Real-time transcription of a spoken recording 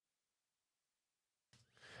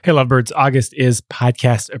Hey, lovebirds. August is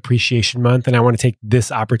Podcast Appreciation Month, and I want to take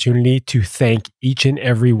this opportunity to thank each and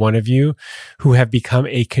every one of you who have become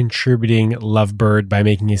a contributing lovebird by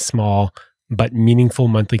making a small but meaningful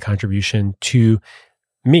monthly contribution to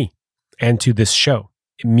me and to this show.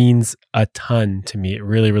 It means a ton to me. It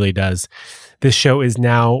really, really does. This show is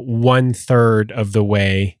now 1/3 of the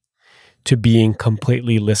way to being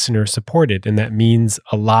completely listener supported, and that means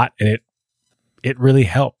a lot, and it really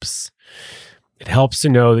helps. It helps to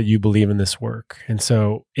know that you believe in this work. And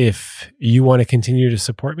so if you want to continue to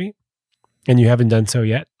support me and you haven't done so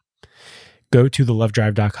yet, go to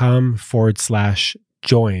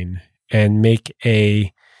thelovedrive.com/join and make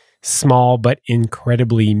a small but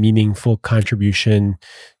incredibly meaningful contribution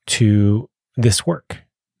to this work.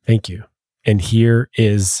 Thank you. And here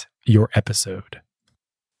is your episode.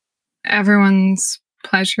 Everyone's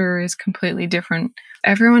pleasure is completely different.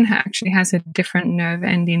 Everyone actually has a different nerve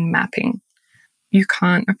ending mapping. You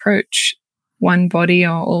can't approach one body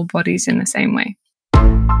or all bodies in the same way.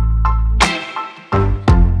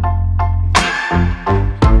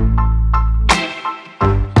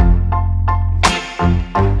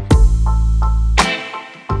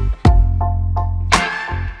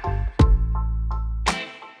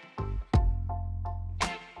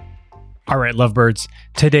 All right, lovebirds.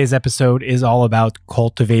 Today's episode is all about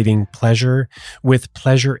cultivating pleasure with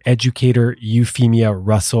pleasure educator Euphemia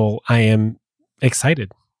Russell. I am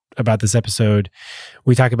excited about this episode.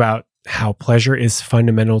 We talk about how pleasure is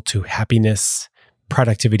fundamental to happiness,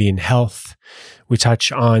 productivity, and health. We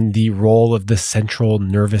touch on the role of the central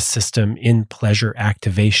nervous system in pleasure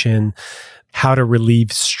activation, how to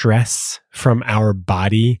relieve stress from our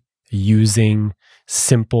body using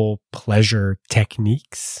simple pleasure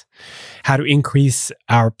techniques, how to increase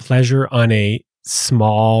our pleasure on a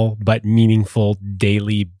small but meaningful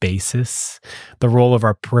daily basis, the role of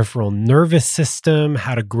our peripheral nervous system,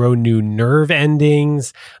 how to grow new nerve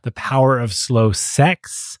endings, the power of slow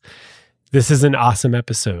sex. This is an awesome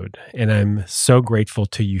episode, and I'm so grateful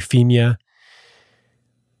to Euphemia.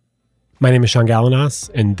 My name is Sean Galanos,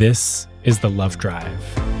 and this is The Love Drive.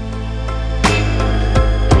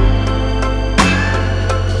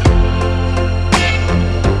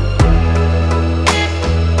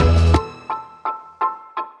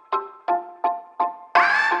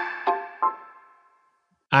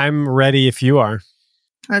 I'm ready if you are.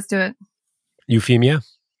 Let's do it. Euphemia,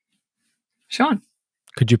 Sean.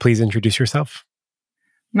 could you please introduce yourself?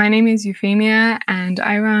 My name is Euphemia, and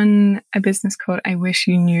I run a business called I Wish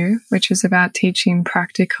You Knew, which is about teaching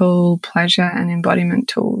practical pleasure and embodiment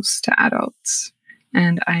tools to adults.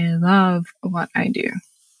 And I love what I do.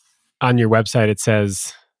 On your website, it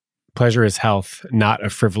says, pleasure is health, not a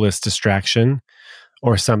frivolous distraction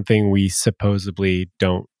or something we supposedly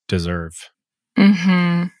don't deserve.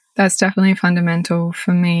 That's definitely fundamental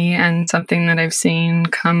for me, and something that I've seen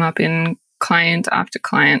come up in client after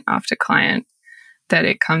client after client, that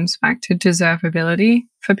it comes back to deservability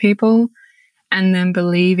for people and then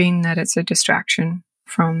believing that it's a distraction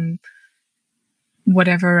from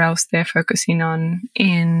whatever else they're focusing on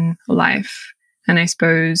in life. And I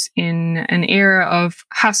suppose in an era of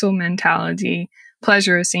hustle mentality,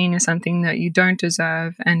 pleasure is seen as something that you don't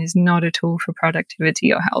deserve and is not a tool for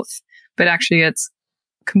productivity or health. But actually, it's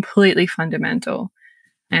completely fundamental.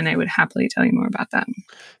 And I would happily tell you more about that.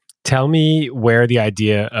 Tell me where the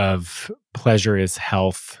idea of pleasure is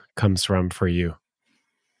health comes from for you.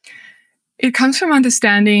 It comes from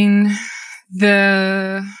understanding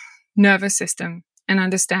the nervous system and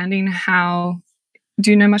understanding how...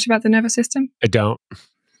 Do you know much about the nervous system? I don't.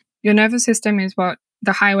 Your nervous system is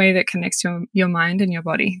the highway that connects your mind and your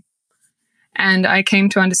body. And I came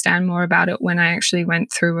to understand more about it when I actually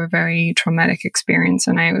went through a very traumatic experience,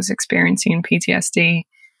 and I was experiencing PTSD.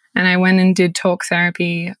 And I went and did talk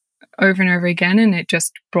therapy over and over again, and it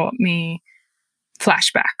just brought me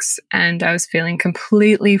flashbacks. And I was feeling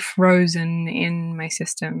completely frozen in my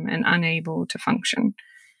system and unable to function.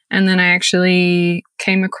 And then I actually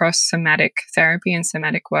came across somatic therapy and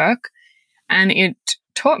somatic work, and it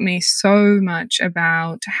taught me so much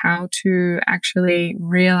about how to actually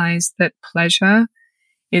realize that pleasure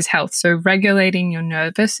is health. So regulating your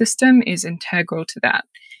nervous system is integral to that.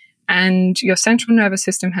 And your central nervous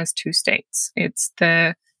system has two states. It's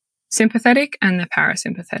the sympathetic and the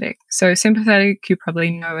parasympathetic. So sympathetic, you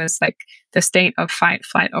probably know as like the state of fight,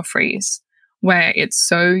 flight, or freeze, where it's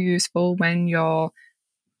so useful when you're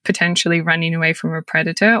potentially running away from a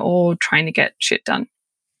predator or trying to get shit done.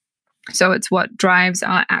 So it's what drives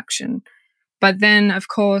our action. But then, of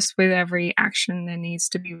course, with every action, there needs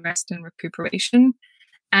to be rest and recuperation.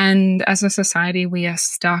 And as a society, we are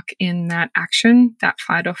stuck in that action, that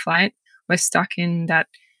fight or flight. We're stuck in that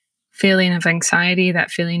feeling of anxiety,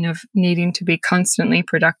 that feeling of needing to be constantly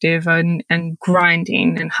productive and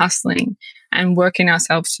grinding and hustling and working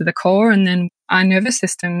ourselves to the core. And then our nervous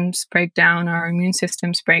systems break down, our immune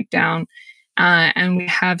systems break down, and we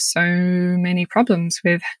have so many problems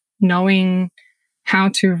with knowing how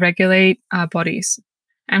to regulate our bodies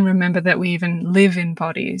and remember that we even live in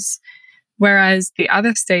bodies. Whereas the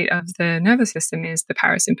other state of the nervous system is the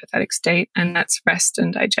parasympathetic state, and that's rest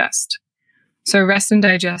and digest. So rest and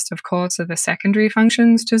digest, of course, are the secondary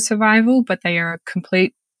functions to survival, but they are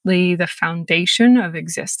completely the foundation of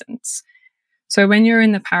existence. So when you're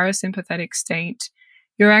in the parasympathetic state,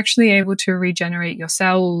 you're actually able to regenerate your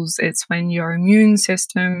cells. It's when your immune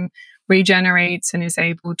system regenerates and is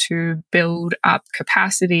able to build up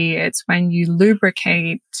capacity. It's when you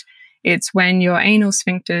lubricate. It's when your anal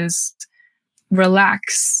sphincters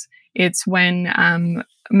relax. It's when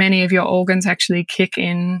many of your organs actually kick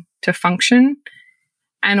in to function.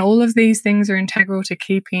 And all of these things are integral to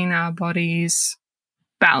keeping our bodies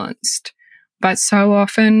balanced. But so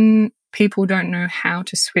often people don't know how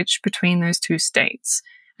to switch between those two states.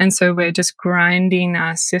 And so we're just grinding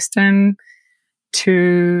our system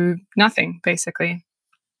to nothing, basically.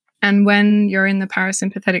 And when you're in the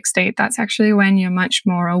parasympathetic state, that's actually when you're much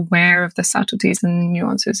more aware of the subtleties and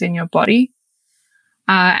nuances in your body.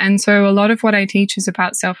 And so a lot of what I teach is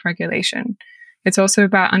about self-regulation. It's also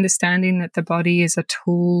about understanding that the body is a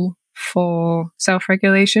tool for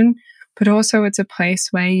self-regulation, but also it's a place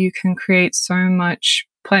where you can create so much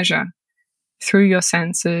pleasure through your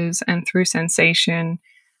senses and through sensation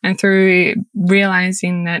and through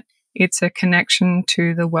realizing that it's a connection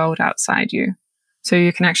to the world outside you. So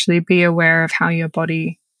you can actually be aware of how your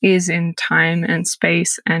body is in time and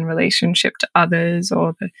space and relationship to others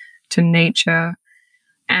or to nature.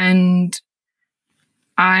 And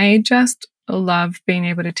I just love being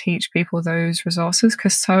able to teach people those resources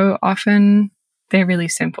because so often they're really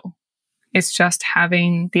simple. It's just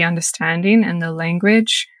having the understanding and the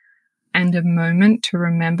language and a moment to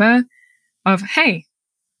remember of, hey,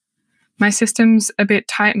 my system's a bit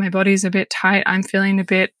tight, my body's a bit tight, I'm feeling a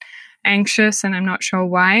bit anxious and I'm not sure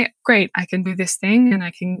why. Great, I can do this thing and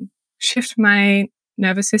I can shift my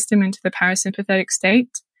nervous system into the parasympathetic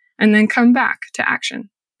state and then come back to action.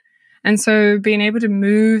 And so being able to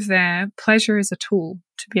move there, pleasure is a tool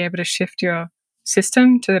to be able to shift your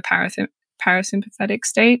system to the parasympathetic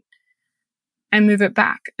state and move it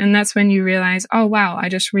back. And that's when you realize, oh, wow, I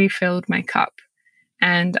just refilled my cup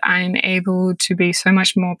and I'm able to be so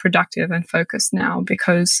much more productive and focused now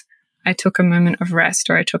because I took a moment of rest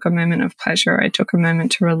or I took a moment of pleasure. Or I took a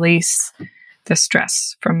moment to release the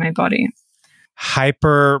stress from my body.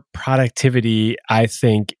 Hyper productivity, I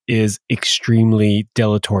think, is extremely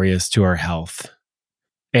deleterious to our health.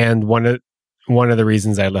 And one of the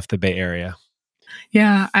reasons I left the Bay Area.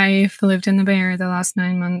 Yeah, I've lived in the Bay Area the last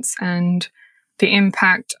 9 months, and the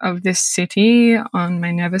impact of this city on my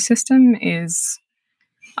nervous system is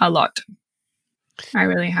a lot. I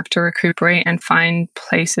really have to recuperate and find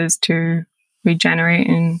places to regenerate.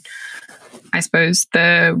 And I suppose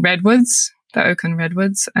the redwoods, the Oakland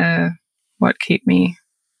redwoods, are what keep me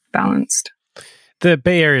balanced. The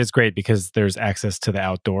Bay Area is great because there's access to the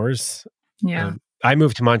outdoors. Yeah. I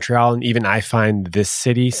moved to Montreal, and even I find this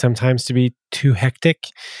city sometimes to be too hectic.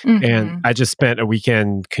 Mm-hmm. And I just spent a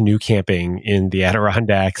weekend canoe camping in the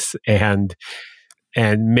Adirondacks and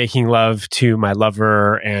making love to my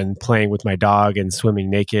lover and playing with my dog and swimming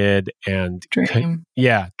naked and dream.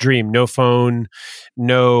 Dream. No phone,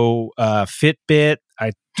 no Fitbit.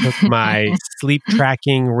 I took my sleep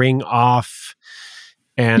tracking ring off.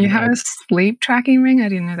 And you have a sleep tracking ring? I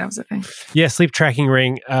didn't know that was a thing. Yeah, sleep tracking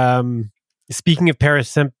ring. Speaking of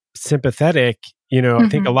parasympathetic, I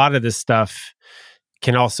think a lot of this stuff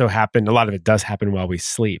can also happen. A lot of it does happen while we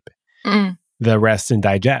sleep. The rest and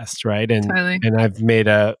digest, right? And totally. And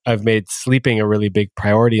I've made sleeping a really big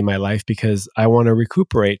priority in my life because I want to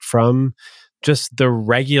recuperate from just the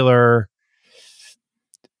regular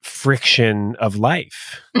friction of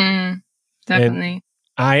life. Definitely. And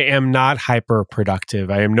I am not hyper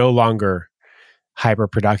productive. I am no longer hyper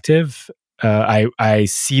productive. I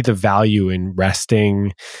see the value in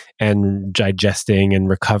resting and digesting and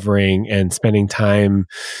recovering and spending time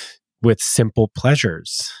with simple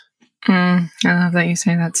pleasures. I love that you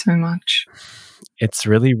say that so much. It's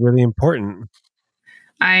really, really important.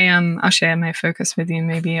 I'll share my focus with you.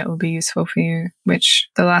 Maybe it will be useful for you, which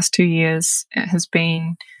the last 2 years it has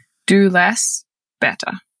been do less,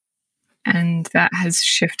 better. And that has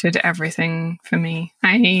shifted everything for me.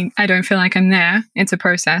 I don't feel like I'm there. It's a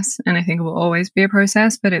process, and I think it will always be a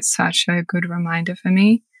process, but it's such a good reminder for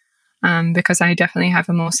me because I definitely have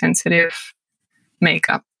a more sensitive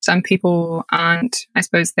makeup Some people aren't. I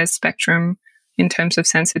suppose there's spectrum in terms of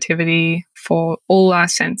sensitivity for all our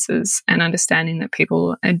senses, and understanding that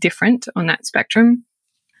people are different on that spectrum.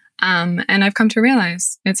 And I've come to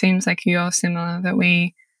realize, it seems like you're similar, that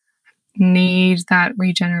we need that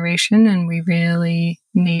regeneration, and we really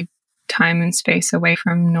need time and space away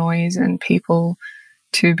from noise and people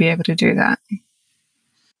to be able to do that.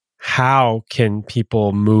 How can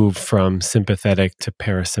people move from sympathetic to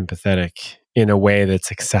parasympathetic in a way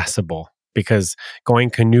that's accessible? Because going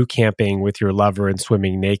canoe camping with your lover and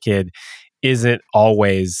swimming naked isn't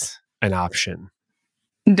always an option.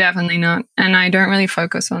 Definitely not. And I don't really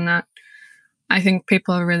focus on that. I think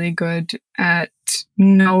people are really good at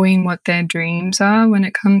knowing what their dreams are when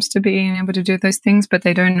it comes to being able to do those things, but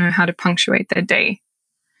they don't know how to punctuate their day.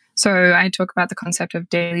 So I talk about the concept of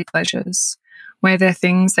daily pleasures, where they're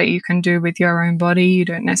things that you can do with your own body. You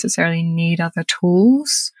don't necessarily need other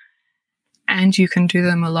tools, and you can do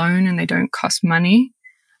them alone, and they don't cost money.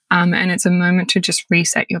 And it's a moment to just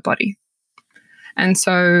reset your body. And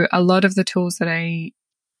so a lot of the tools that I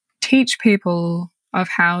teach people of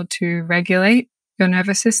how to regulate your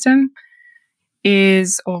nervous system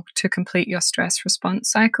is, or to complete your stress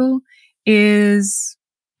response cycle, is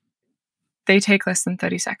they take less than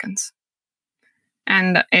 30 seconds.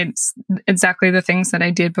 And it's exactly the things that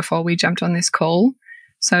I did before we jumped on this call,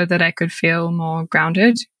 so that I could feel more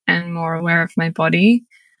grounded and more aware of my body,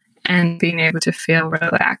 and being able to feel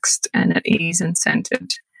relaxed and at ease and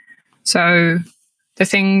centered. So the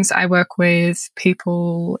things, I work with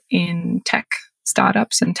people in tech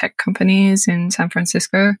startups and tech companies in San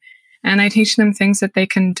Francisco, and I teach them things that they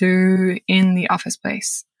can do in the office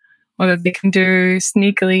place, or that they can do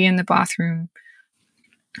sneakily in the bathroom,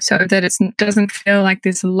 so that it doesn't feel like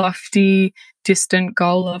this lofty, distant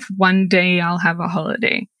goal of one day I'll have a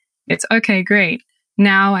holiday. It's okay, great.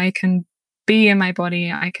 Now I can be in my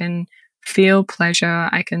body, I can feel pleasure,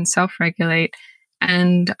 I can self-regulate,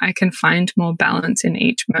 and I can find more balance in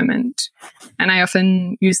each moment. And I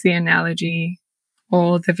often use the analogy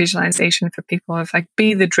or the visualization for people of like,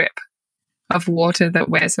 be the drip of water that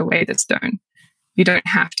wears away the stone. You don't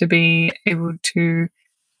have to be able to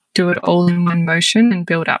do it all in one motion and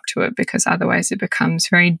build up to it, because otherwise it becomes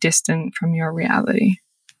very distant from your reality.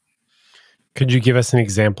 Could you give us an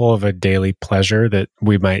example of a daily pleasure that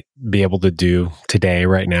we might be able to do today,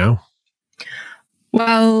 right now?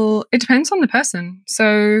 Well, it depends on the person.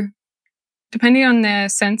 So depending on their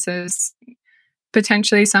senses,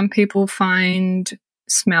 potentially some people find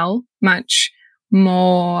smell much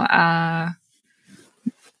more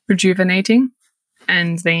rejuvenating,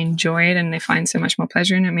 and they enjoy it and they find so much more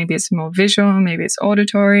pleasure in it. Maybe it's more visual, maybe it's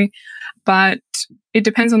auditory, but it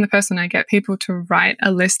depends on the person. I get people to write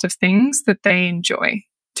a list of things that they enjoy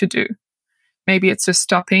to do. Maybe it's just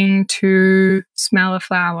stopping to smell a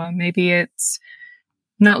flower. Maybe it's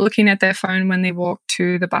not looking at their phone when they walk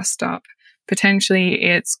to the bus stop. Potentially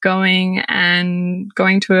it's going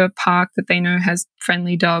to a park that they know has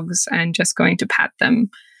friendly dogs and just going to pat them.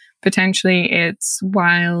 Potentially it's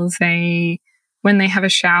when they have a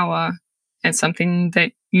shower. It's something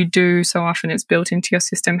that you do so often, it's built into your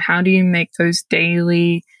system. How do you make those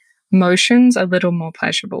daily motions a little more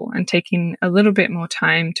pleasurable and taking a little bit more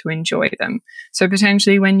time to enjoy them? So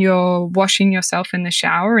potentially when you're washing yourself in the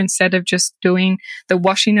shower, instead of just doing the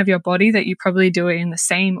washing of your body that you probably do it in the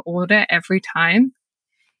same order every time,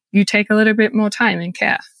 you take a little bit more time and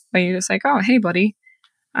care, where you're just like, oh, hey, body,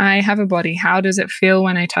 I have a body. How does it feel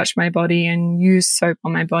when I touch my body and use soap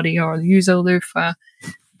on my body or use a loofah?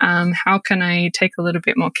 How can I take a little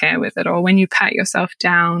bit more care with it? Or when you pat yourself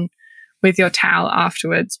down with your towel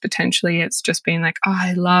afterwards, potentially it's just being like, oh,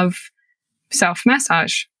 I love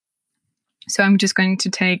self-massage. So I'm just going to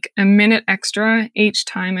take a minute extra each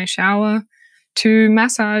time I shower to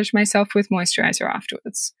massage myself with moisturizer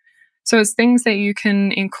afterwards. So it's things that you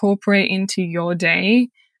can incorporate into your day.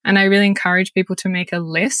 And I really encourage people to make a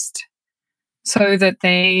list so that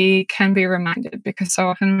they can be reminded, because so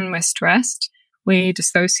often when we're stressed, we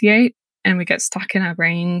dissociate and we get stuck in our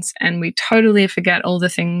brains and we totally forget all the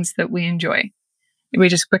things that we enjoy. We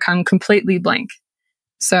just become completely blank.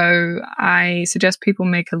 So I suggest people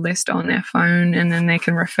make a list on their phone, and then they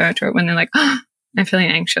can refer to it when they're like, oh, I'm feeling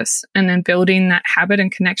anxious. And then building that habit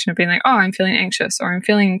and connection of being like, oh, I'm feeling anxious, or I'm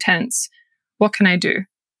feeling tense. What can I do?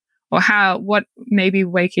 Or maybe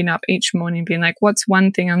waking up each morning being like, what's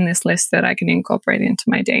one thing on this list that I can incorporate into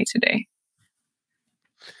my day today?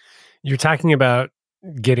 You're talking about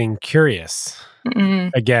getting curious.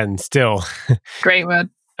 Again, still. Great word.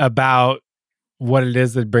 About what it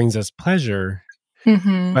is that brings us pleasure.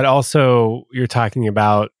 Mm-hmm. But also you're talking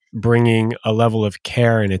about bringing a level of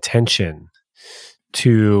care and attention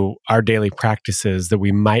to our daily practices that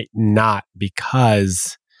we might not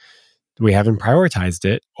because we haven't prioritized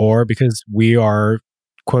it or because we are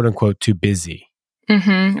quote unquote too busy.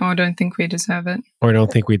 Or don't think we deserve it. Or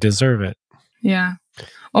don't think we deserve it. Yeah.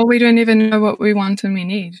 Or we don't even know what we want and we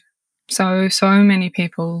need. So many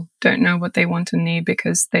people don't know what they want and need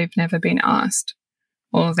because they've never been asked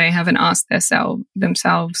or they haven't asked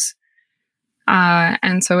themselves.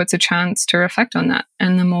 And so it's a chance to reflect on that.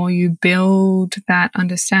 And the more you build that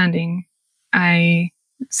understanding, I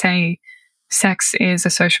say sex is a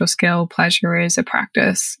social skill, pleasure is a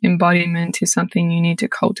practice, embodiment is something you need to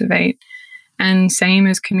cultivate. And same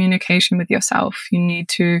as communication with yourself,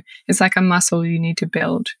 it's like a muscle you need to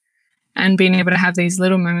build. And being able to have these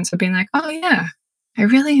little moments of being like, oh yeah, I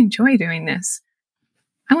really enjoy doing this.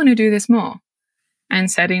 I want to do this more.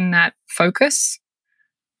 And setting that focus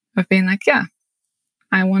of being like, yeah,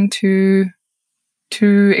 I want to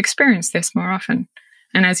experience this more often.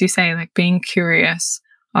 And as you say, like being curious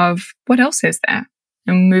of what else is there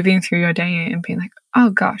and moving through your day and being like,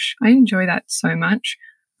 oh gosh, I enjoy that so much.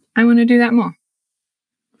 I want to do that more.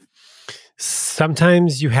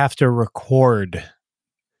 Sometimes you have to record,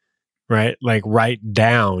 right? Like write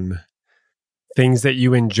down things that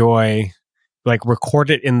you enjoy, like record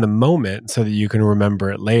it in the moment so that you can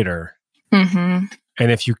remember it later. Mm-hmm.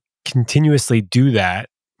 And if you continuously do that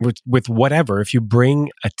with whatever, if you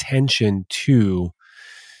bring attention to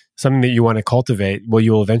something that you want to cultivate, well,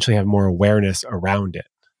 you'll eventually have more awareness around it.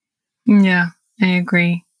 Yeah, I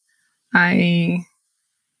agree. I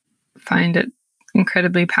find it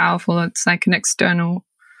incredibly powerful. It's like an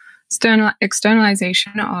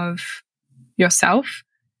externalization of yourself,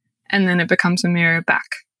 and then it becomes a mirror back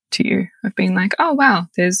to you of being like, oh wow,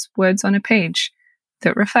 there's words on a page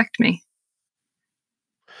that reflect me.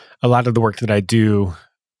 A lot of the work that I do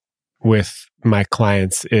with my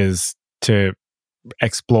clients is to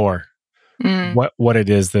explore what it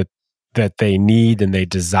is that they need and they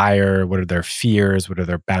desire, what are their fears, what are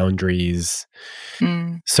their boundaries,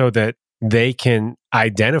 so that they can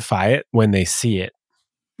identify it when they see it.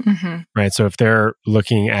 Mm-hmm. Right. So if they're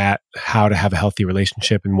looking at how to have a healthy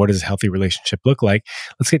relationship and what does a healthy relationship look like,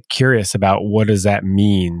 let's get curious about what does that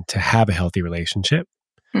mean to have a healthy relationship,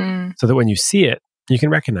 so that when you see it, you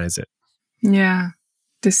can recognize it. Yeah.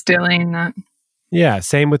 Distilling that. Yeah.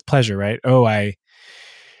 Same with pleasure, right? Oh, I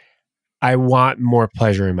want more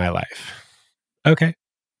pleasure in my life. Okay.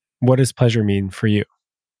 What does pleasure mean for you?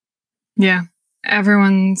 Yeah.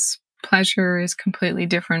 Everyone's pleasure is completely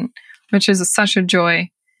different, which is such a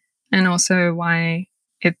joy, and also why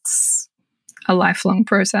it's a lifelong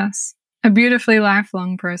process, a beautifully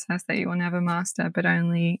lifelong process that you will never master, but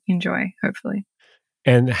only enjoy, hopefully.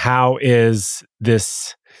 And how is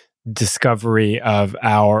this discovery of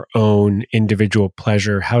our own individual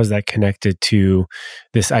pleasure, how is that connected to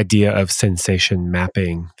this idea of sensation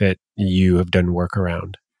mapping that you have done work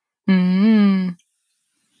around?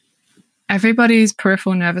 Everybody's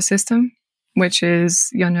peripheral nervous system, which is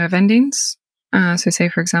your nerve endings. So say,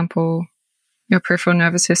 for example, your peripheral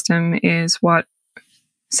nervous system is what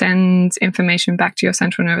sends information back to your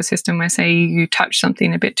central nervous system where, say, you touch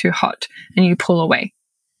something a bit too hot and you pull away.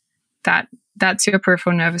 That's your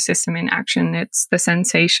peripheral nervous system in action. It's the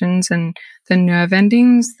sensations and the nerve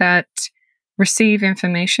endings that receive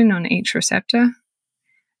information on each receptor.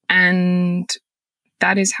 And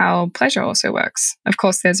that is how pleasure also works. Of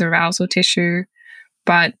course, there's arousal tissue,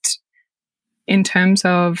 but in terms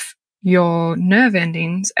of your nerve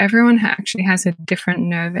endings, everyone actually has a different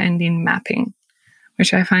nerve ending mapping,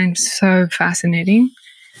 which I find so fascinating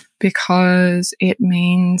because it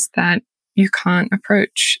means that you can't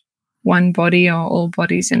approach one body or all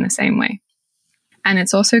bodies in the same way. And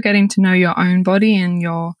it's also getting to know your own body and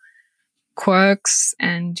your quirks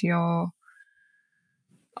and your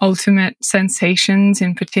ultimate sensations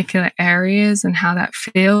in particular areas and how that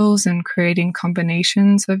feels, and creating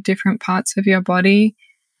combinations of different parts of your body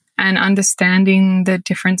and understanding the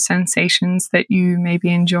different sensations that you may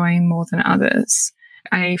be enjoying more than others.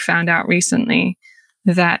 I found out recently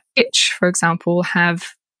that itch, for example,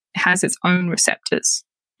 has its own receptors.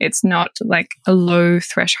 It's not like a low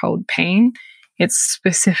threshold pain. It's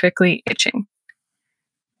specifically itching.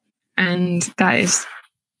 And that is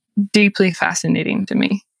deeply fascinating to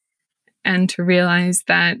me. And to realize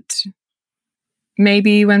that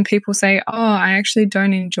maybe when people say, oh, I actually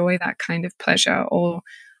don't enjoy that kind of pleasure, or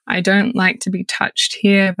I don't like to be touched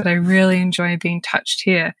here, but I really enjoy being touched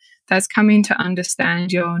here, that's coming to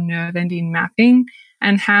understand your nerve ending mapping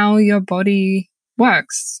and how your body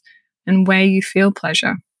works and where you feel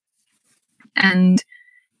pleasure. And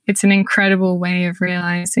it's an incredible way of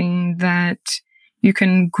realizing that you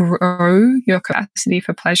can grow your capacity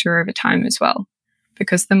for pleasure over time as well.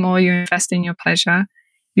 Because the more you invest in your pleasure,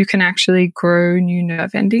 you can actually grow new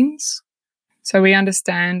nerve endings. So we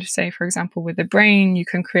understand, say, for example, with the brain, you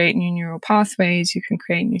can create new neural pathways, you can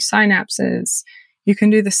create new synapses. You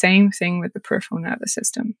can do the same thing with the peripheral nervous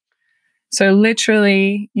system. So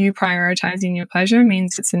literally, you prioritizing your pleasure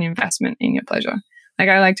means it's an investment in your pleasure. Like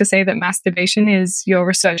I like to say that masturbation is your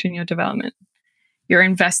research and your development. You're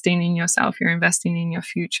investing in yourself. You're investing in your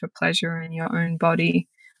future pleasure and your own body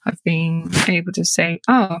of being able to say,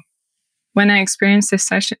 oh, when I experience this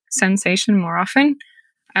sensation more often,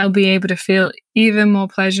 I'll be able to feel even more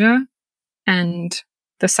pleasure, and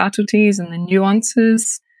the subtleties and the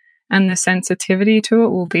nuances and the sensitivity to it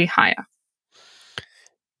will be higher.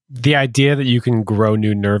 The idea that you can grow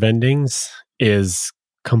new nerve endings is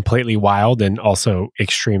completely wild and also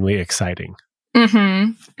extremely exciting.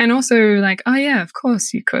 Mm-hmm. And also like, oh yeah, of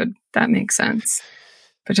course you could. That makes sense.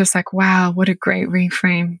 But just like, wow, what a great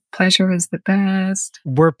reframe. Pleasure is the best.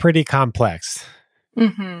 We're pretty complex.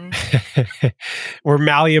 Mm-hmm. We're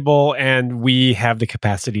malleable and we have the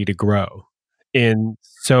capacity to grow in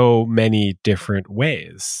so many different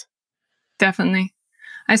ways. Definitely.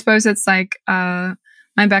 I suppose it's like my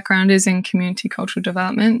background is in community cultural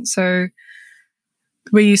development. So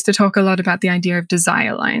we used to talk a lot about the idea of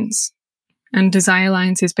desire lines. And desire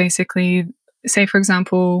lines is basically, say, for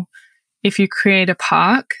example, if you create a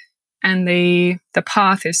park and the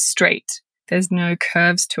path is straight, there's no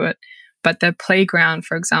curves to it, but the playground,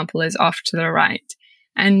 for example, is off to the right.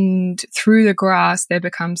 And through the grass, there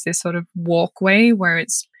becomes this sort of walkway where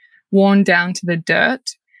it's worn down to the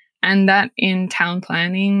dirt. And that in town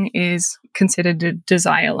planning is considered a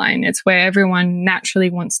desire line. It's where everyone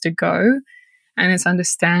naturally wants to go. And it's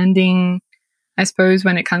understanding, I suppose,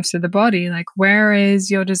 when it comes to the body, like where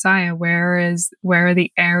is your desire? Where are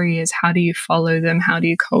the areas? How do you follow them? How do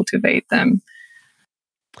you cultivate them?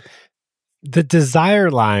 The desire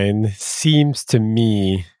line seems to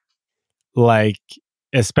me like,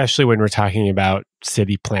 especially when we're talking about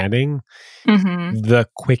city planning, the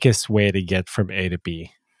quickest way to get from A to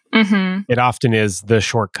B. Mm-hmm. It often is the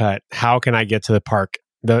shortcut. How can I get to the park,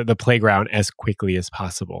 the playground as quickly as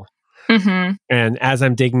possible? Mm-hmm. And as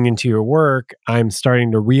I'm digging into your work, I'm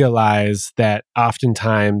starting to realize that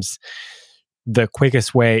oftentimes the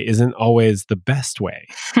quickest way isn't always the best way.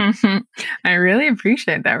 I really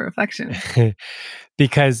appreciate that reflection.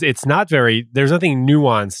 Because there's nothing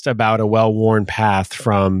nuanced about a well-worn path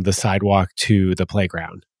from the sidewalk to the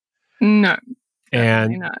playground. No.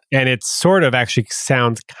 And not. And it sort of actually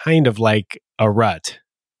sounds kind of like a rut.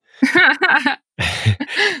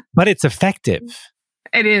 But it's effective.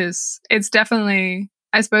 It is. It's definitely,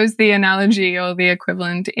 I suppose the analogy or the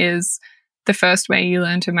equivalent is the first way you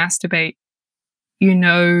learn to masturbate. You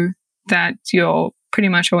know that you're pretty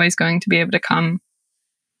much always going to be able to come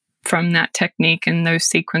from that technique and those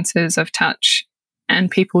sequences of touch.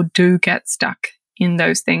 And people do get stuck in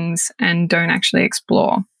those things and don't actually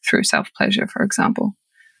explore through self-pleasure, for example.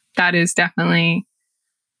 That is definitely,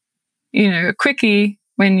 a quickie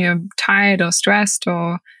when you're tired or stressed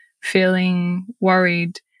or feeling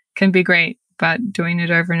worried can be great, but doing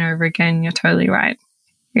it over and over again, you're totally right.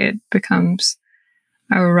 It becomes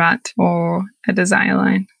a rut or a desire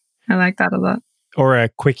line. I like that a lot. Or a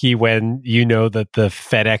quickie when you know that the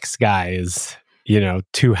FedEx guy is,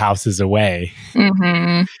 2 houses away.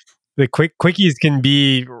 Mm-hmm. The quickies can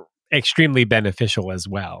be extremely beneficial as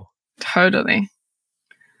well. Totally.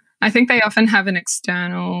 I think they often have an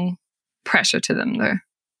external pressure to them, though.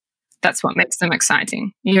 That's what makes them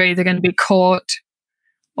exciting. You're either going to be caught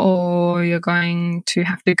or you're going to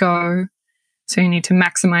have to go. So you need to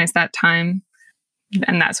maximize that time.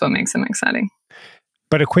 And that's what makes them exciting.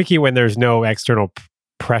 But a quickie when there's no external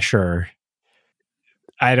pressure,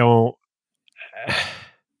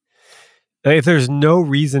 if there's no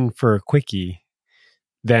reason for a quickie,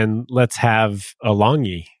 then let's have a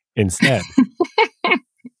longie instead.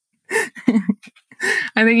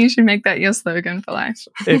 I think you should make that your slogan for life.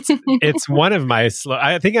 It's one of my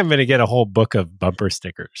I think I'm going to get a whole book of bumper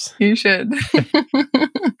stickers. You should.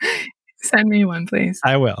 Send me one, please.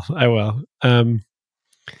 I will.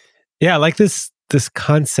 Yeah, I like this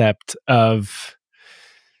concept of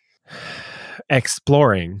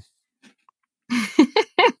exploring.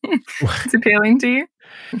 It's appealing to you?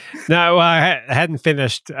 No, I hadn't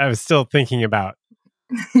finished. I was still thinking about.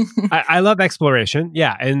 I love exploration.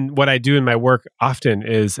 Yeah. And what I do in my work often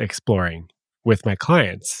is exploring with my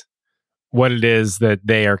clients what it is that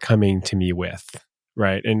they are coming to me with,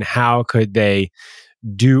 right? And how could they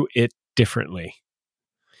do it differently?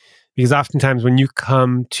 Because oftentimes when you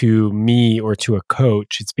come to me or to a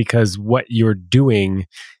coach, it's because what you're doing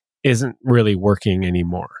isn't really working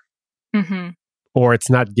anymore, Mm-hmm. or it's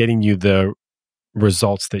not getting you the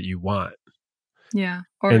results that you want. Yeah.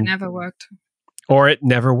 Or it And never worked. or it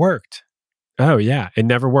never worked. Oh yeah, it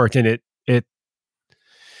never worked. And it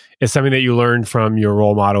is something that you learned from your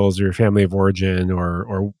role models or your family of origin,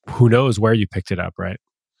 or who knows where you picked it up, right?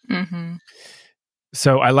 Mm-hmm.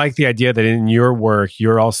 So I like the idea that in your work,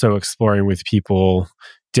 you're also exploring with people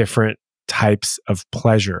different types of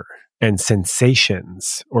pleasure and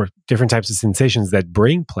sensations, or different types of sensations that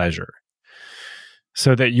bring pleasure,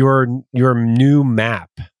 so that your new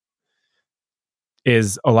map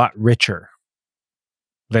is a lot richer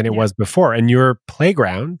than it Yeah. was before. And your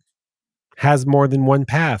playground has more than one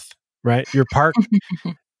path, right? Your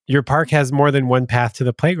park has more than one path to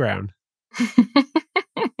the playground.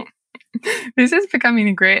 This is becoming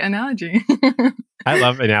a great analogy. I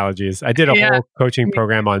love analogies. I did a Yeah. whole coaching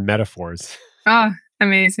program on metaphors. Oh,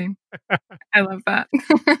 amazing. I love that.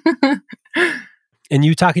 And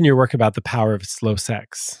you talk in your work about the power of slow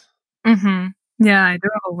sex. Mm-hmm. Yeah, I do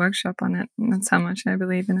a whole workshop on it. That's how much I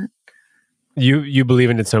believe in it. You believe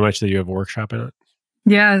in it so much that you have a workshop in it?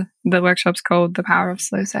 Yeah, the workshop's called The Power of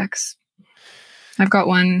Slow Sex. I've got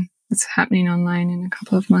one that's happening online in a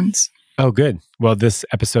couple of months. Oh, good. Well, this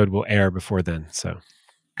episode will air before then. So,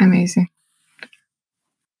 Amazing.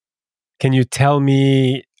 can you tell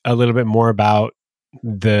me a little bit more about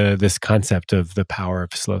this concept of the power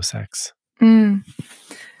of slow sex?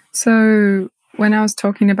 So, when I was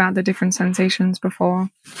talking about the different sensations before,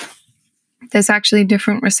 there's actually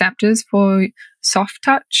different receptors for soft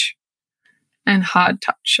touch and hard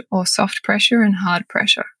touch, or soft pressure and hard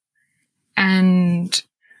pressure. And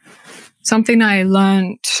something I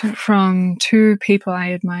learned from two people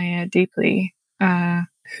I admire deeply,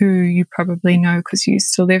 who you probably know because you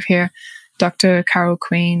used to live here, Dr. Carol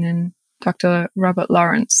Queen and Dr. Robert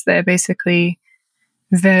Lawrence. They're basically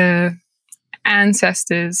the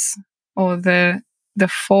ancestors, or the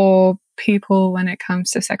four people when it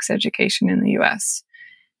comes to sex education in the US.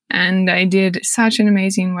 And I did such an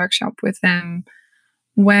amazing workshop with them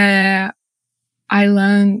where I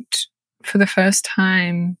learned for the first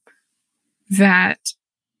time that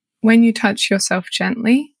when you touch yourself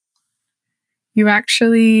gently, you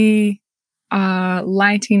actually are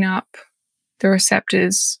lighting up the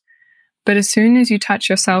receptors. But as soon as you touch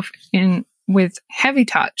yourself in with heavy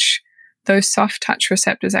touch, those soft touch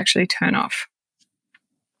receptors actually turn off.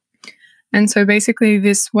 And so basically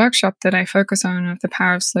this workshop that I focus on, of the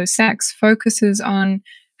power of slow sex, focuses on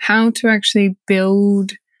how to actually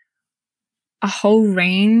build a whole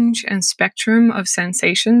range and spectrum of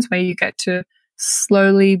sensations where you get to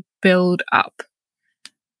slowly build up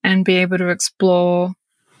and be able to explore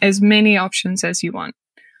as many options as you want.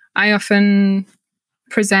 I often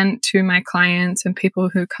present to my clients and people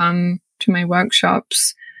who come to my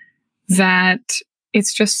workshops that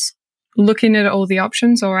it's just looking at all the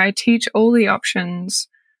options, or I teach all the options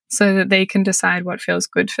so that they can decide what feels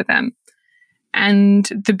good for them. And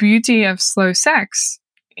the beauty of slow sex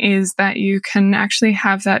is that you can actually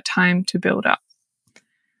have that time to build up.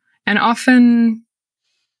 And often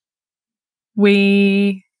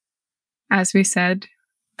we, as we said,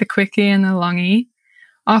 the quickie and the longie,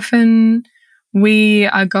 often we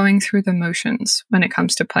are going through the motions when it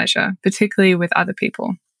comes to pleasure, particularly with other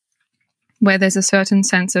people, where there's a certain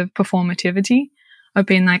sense of performativity of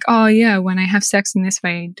being like, oh yeah, when I have sex in this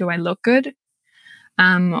way, do I look good?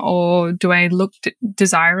 Or do I look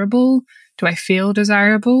desirable? Do I feel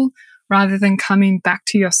desirable? Rather than coming back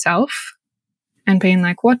to yourself and being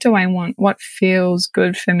like, what do I want? What feels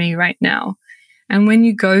good for me right now? And when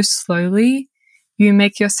you go slowly, you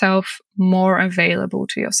make yourself more available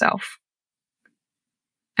to yourself.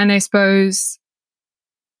 And I suppose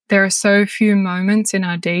there are so few moments in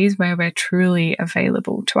our days where we're truly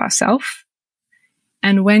available to ourselves.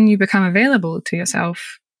 And when you become available to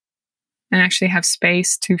yourself and actually have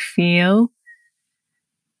space to feel,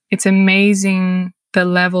 it's amazing the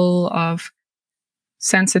level of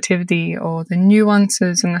sensitivity or the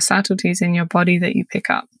nuances and the subtleties in your body that you pick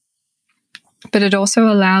up. But it also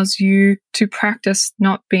allows you to practice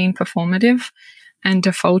not being performative and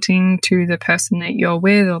defaulting to the person that you're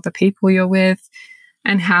with or the people you're with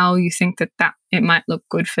and how you think that it might look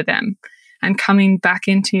good for them, and coming back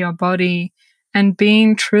into your body and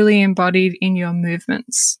being truly embodied in your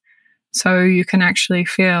movements. So you can actually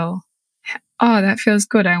feel, oh, that feels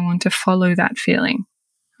good. I want to follow that feeling.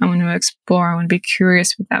 I want to explore. I want to be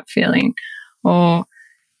curious with that feeling. Or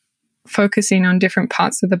focusing on different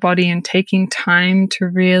parts of the body and taking time to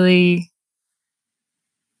really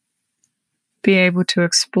be able to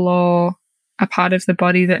explore a part of the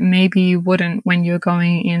body that maybe you wouldn't when you're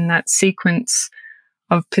going in that sequence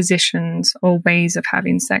of positions or ways of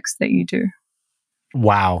having sex that you do.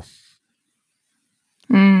 Wow.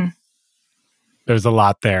 Mm. There's a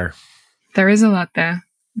lot there. There is a lot there.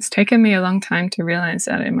 It's taken me a long time to realize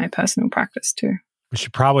that in my personal practice too. We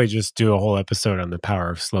should probably just do a whole episode on the power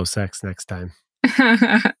of slow sex next time.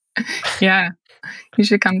 Yeah. You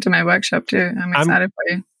should come to my workshop too. I'm excited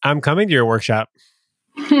for you. I'm coming to your workshop.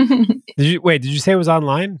 Did you say it was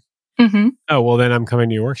online? Mm-hmm. Oh, well then I'm coming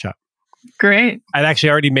to your workshop. Great. I'd actually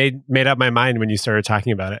already made up my mind when you started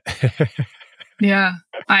talking about it. Yeah.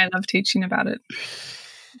 I love teaching about it.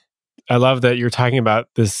 I love that you're talking about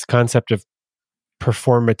this concept of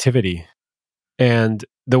performativity. And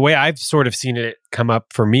the way I've sort of seen it come up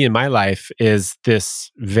for me in my life is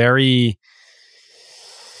this very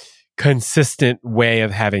consistent way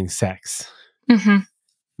of having sex. Mm-hmm.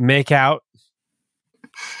 Make out,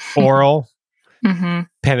 oral, Mm-hmm.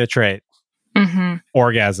 penetrate, Mm-hmm.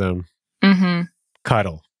 orgasm, Mm-hmm.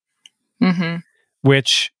 cuddle. Mm-hmm.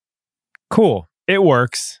 Which, cool, it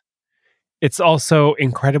works. It's also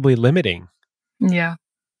incredibly limiting. Yeah.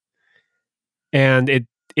 And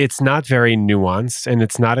it's not very nuanced and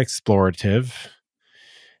it's not explorative.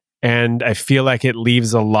 And I feel like it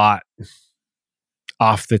leaves a lot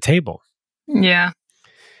off the table. Yeah.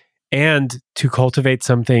 And to cultivate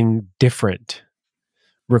something different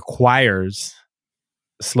requires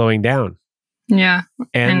slowing down. Yeah.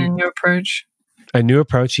 And And a new approach. a new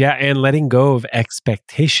approach, yeah. And letting go of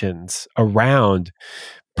expectations around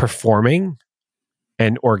performing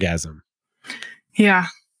and orgasm. Yeah.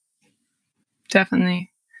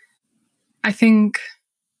 Definitely. I think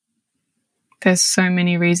there's so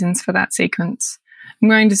many reasons for that sequence. I'm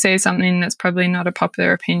going to say something that's probably not a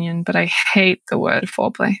popular opinion, but I hate the word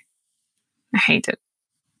foreplay. I hate it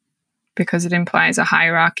because it implies a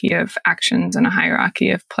hierarchy of actions and a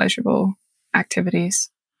hierarchy of pleasurable activities.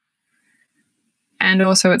 And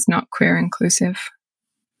also it's not queer inclusive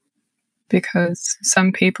because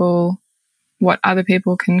some people, what other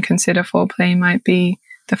people can consider foreplay might be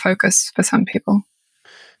the focus for some people.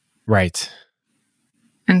 Right.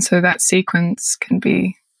 And so that sequence can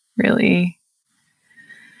be really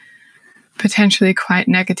potentially quite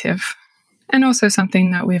negative. And also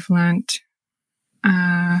something that we've learned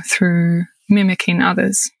through mimicking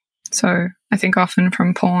others. So I think often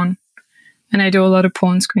from porn, and I do a lot of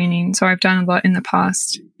porn screening. So I've done a lot in the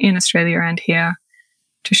past in Australia and here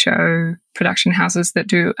to show production houses that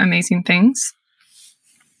do amazing things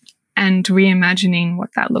and reimagining what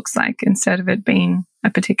that looks like instead of it being a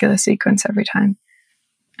particular sequence every time.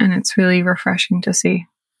 And it's really refreshing to see.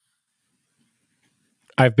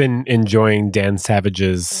 I've been enjoying Dan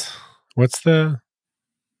Savage's, what's the...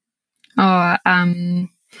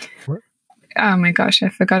 Oh my gosh,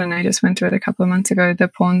 I've forgotten. I just went to it a couple of months ago, the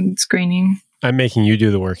porn screening. I'm making you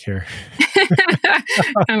do the work here.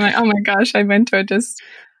 I'm like, oh my gosh, I went to it just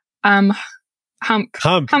hump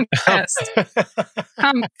fest.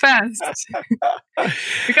 Hump fest.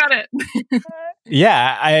 We got it.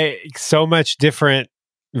 Yeah, so much different,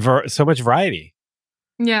 so much variety.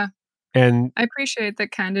 Yeah. And I appreciate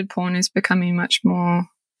that candid porn is becoming much more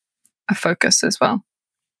a focus as well.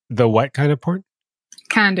 The what kind of porn?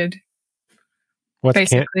 Candid. What's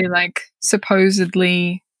basically like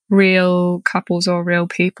supposedly real couples or real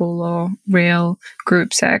people or real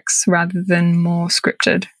group sex rather than more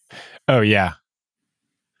scripted. Oh, yeah.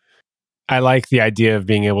 I like the idea of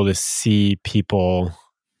being able to see people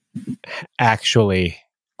actually,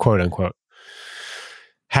 quote unquote,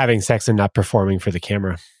 having sex and not performing for the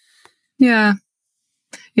camera. Yeah.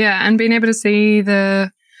 Yeah. And being able to see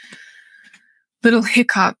the little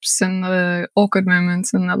hiccups and the awkward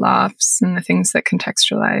moments and the laughs and the things that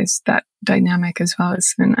contextualize that dynamic as well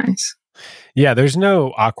is so nice. Yeah. There's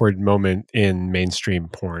no awkward moment in mainstream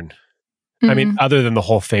porn. Mm-hmm. I mean, other than the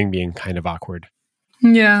whole thing being kind of awkward.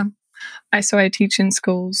 Yeah. I teach in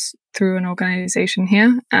schools through an organization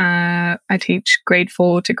here. I teach grade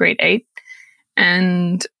 4 to grade 8.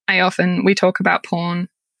 And we talk about porn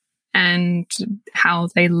and how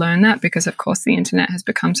they learn that because, of course, the internet has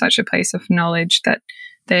become such a place of knowledge that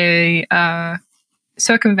they are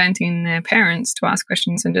circumventing their parents to ask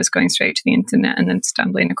questions and just going straight to the internet and then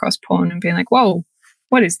stumbling across porn and being like, whoa,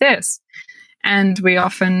 what is this? And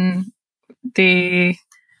the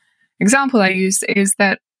example I use is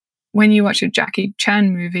that when you watch a Jackie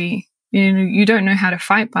Chan movie, you don't know how to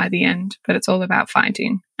fight by the end, but it's all about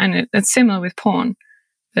fighting. And it's similar with porn,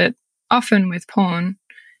 that often with porn,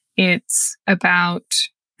 it's about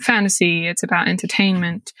fantasy, it's about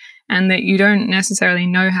entertainment, and that you don't necessarily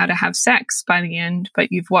know how to have sex by the end,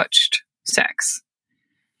 but you've watched sex.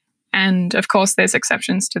 And of course, there's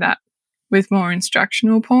exceptions to that with more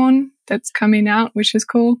instructional porn that's coming out, which is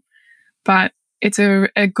cool. But it's a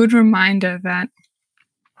good reminder that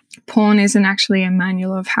porn isn't actually a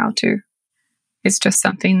manual of how to. It's just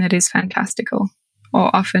something that is fantastical,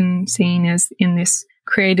 or often seen as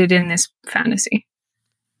created in this fantasy.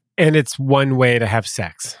 And it's one way to have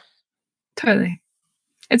sex. Totally.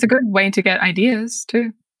 It's a good way to get ideas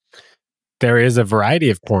too. There is a variety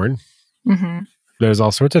of porn. Mm-hmm. There's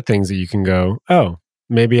all sorts of things that you can go, oh,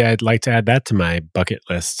 maybe I'd like to add that to my bucket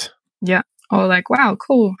list. Yeah. Or like, wow,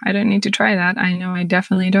 cool. I don't need to try that. I know I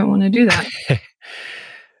definitely don't want to do that.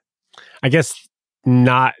 I guess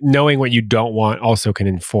not knowing what you don't want also can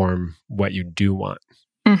inform what you do want.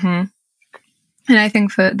 Mm-hmm. And I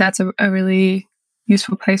think that's a really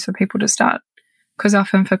useful place for people to start. Because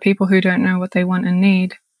often for people who don't know what they want and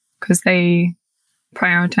need, because they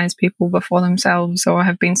prioritize people before themselves or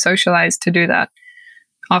have been socialized to do that.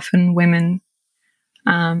 Often women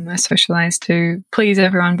are socialized to please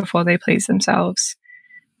everyone before they please themselves.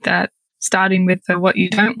 That starting with what you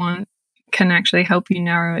don't want can actually help you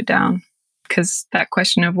narrow it down, because that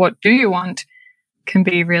question of what do you want can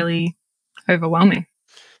be really overwhelming.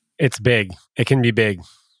 It's big. It can be big.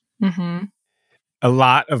 Mm-hmm. A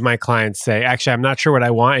lot of my clients say, actually, I'm not sure what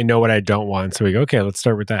I want. I know what I don't want. So we go, okay, let's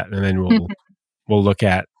start with that. And then we'll look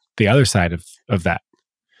at the other side of that.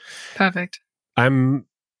 Perfect. I'm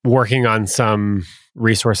working on some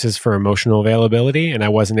resources for emotional availability, and I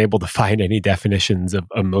wasn't able to find any definitions of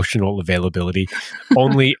emotional availability,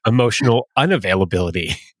 only emotional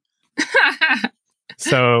unavailability.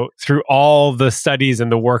 So through all the studies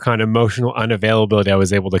and the work on emotional unavailability, I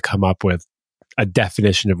was able to come up with a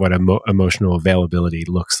definition of what emotional availability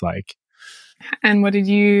looks like. And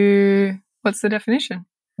what's the definition?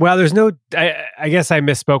 Well, there's no, I guess I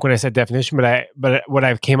misspoke when I said definition, but what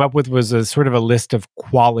I came up with was a sort of a list of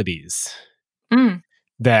qualities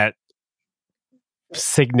that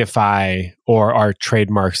signify or are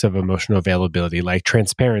trademarks of emotional availability, like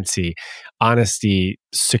transparency, honesty,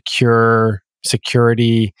 security,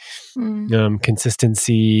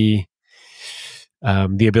 consistency,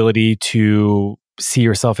 the ability to see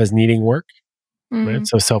yourself as needing work, right?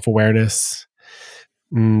 So self-awareness,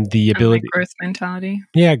 the ability, like growth mentality.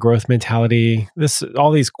 Yeah, growth mentality.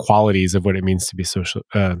 All these qualities of what it means to be social,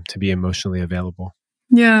 to be emotionally available.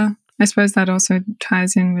 Yeah, I suppose that also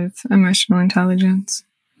ties in with emotional intelligence.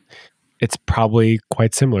 It's probably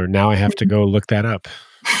quite similar. Now I have to go look that up.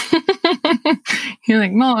 You're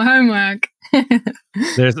like, more homework.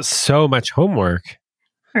 There's so much homework.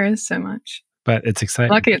 There is so much. But it's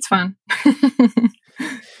exciting. Lucky it's fun.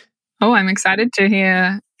 Oh, I'm excited to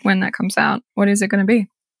hear when that comes out. What is it going to be?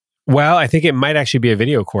 Well, I think it might actually be a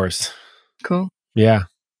video course. Cool. Yeah.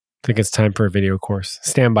 I think it's time for a video course.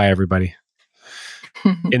 Stand by, everybody.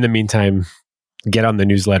 In the meantime, get on the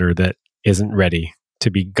newsletter that isn't ready to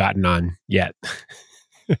be gotten on yet.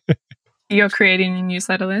 You're creating a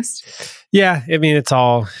newsletter list? Yeah. I mean, it's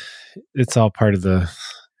all part of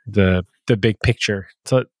the big picture.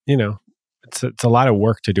 So, it's a lot of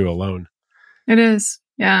work to do alone. It is.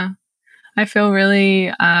 Yeah. I feel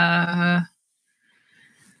really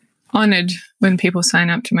honored when people sign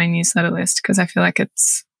up to my newsletter list, because I feel like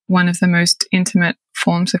it's one of the most intimate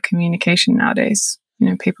forms of communication nowadays.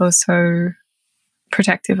 People are so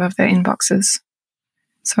protective of their inboxes.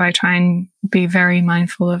 So I try and be very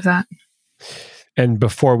mindful of that. And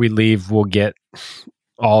before we leave, we'll get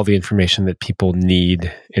all the information that people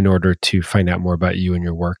need in order to find out more about you and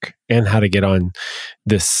your work, and how to get on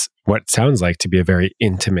this, what sounds like to be a very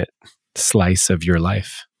intimate slice of your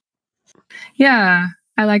life. Yeah,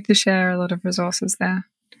 I like to share a lot of resources there.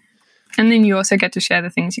 And then you also get to share the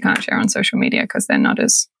things you can't share on social media because they're not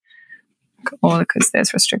as, or because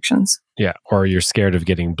there's restrictions. Yeah, or you're scared of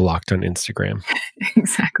getting blocked on Instagram.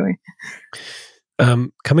 Exactly.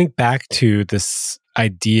 Coming back to this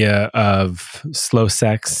idea of slow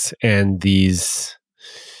sex and these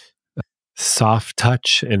soft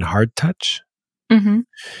touch and hard touch. Mm-hmm.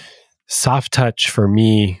 Soft touch for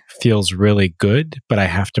me feels really good, but I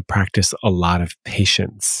have to practice a lot of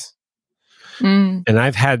patience. And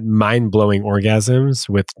I've had mind-blowing orgasms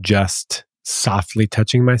with just softly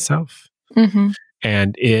touching myself. Mm-hmm.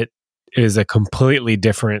 And it is a completely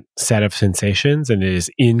different set of sensations, and it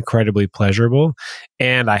is incredibly pleasurable.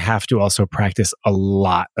 And I have to also practice a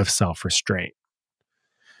lot of self-restraint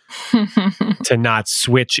to not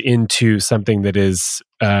switch into something that is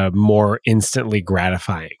more instantly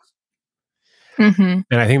gratifying. Mm-hmm.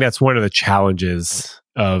 And I think that's one of the challenges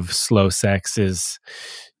of slow sex, is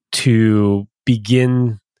to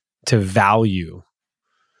begin to value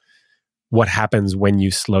what happens when you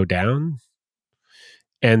slow down,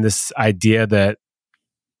 and this idea that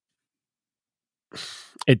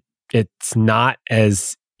it's not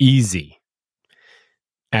as easy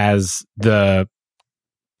as the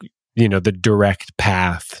direct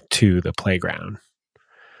path to the playground,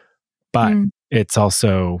 but it's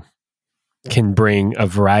also can bring a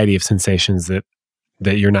variety of sensations that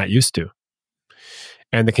you're not used to,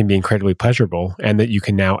 and that can be incredibly pleasurable, and that you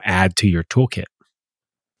can now add to your toolkit.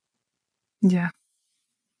 Yeah.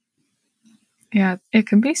 Yeah, it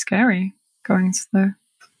can be scary going slow.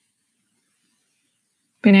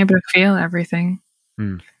 Being able to feel everything.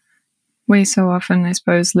 We so often, I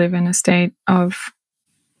suppose, live in a state of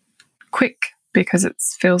quick because it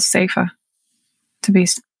feels safer to be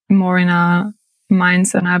more in our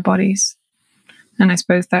minds than our bodies. And I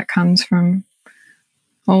suppose that comes from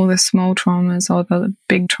all the small traumas or the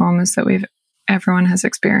big traumas that everyone has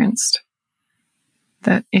experienced.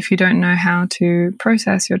 That if you don't know how to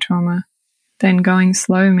process your trauma, then going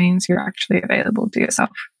slow means you're actually available to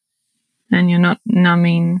yourself and you're not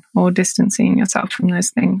numbing or distancing yourself from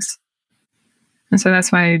those things. And so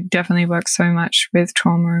that's why I definitely work so much with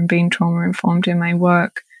trauma and being trauma informed in my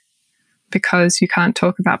work, because you can't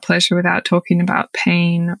talk about pleasure without talking about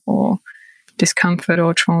pain or discomfort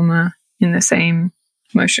or trauma in the same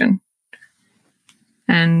motion.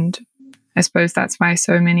 And I suppose that's why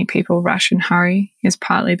so many people rush and hurry, is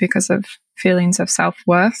partly because of feelings of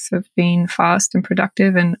self-worth, of being fast and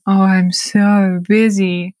productive and, oh, I'm so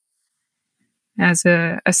busy, as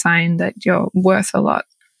a sign that you're worth a lot.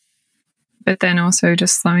 But then also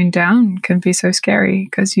just slowing down can be so scary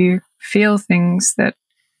because you feel things that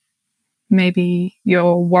maybe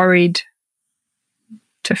you're worried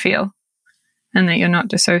to feel and that you're not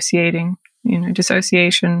dissociating.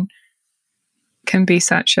 Dissociation can be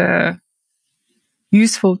such a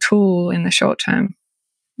useful tool in the short term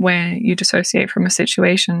where you dissociate from a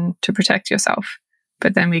situation to protect yourself,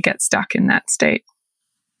 but then we get stuck in that state.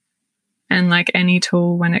 And like any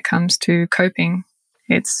tool when it comes to coping,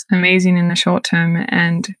 it's amazing in the short term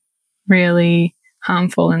and really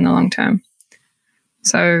harmful in the long term.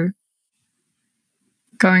 So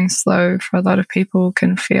going slow for a lot of people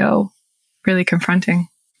can feel really confronting,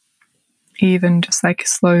 even just like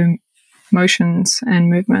slow motions and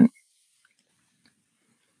movement.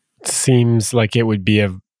 Seems like it would be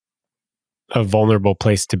a vulnerable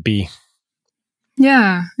place to be.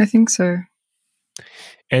 Yeah, I think so.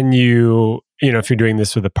 And if you're doing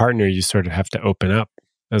this with a partner, you sort of have to open up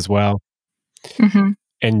as well. Mm-hmm.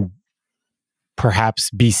 And perhaps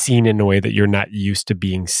be seen in a way that you're not used to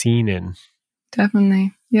being seen in.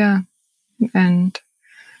 Definitely, yeah. And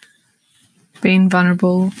being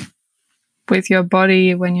vulnerable with your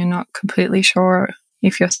body when you're not completely sure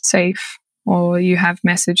if you're safe, or you have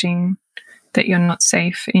messaging that you're not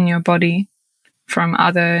safe in your body from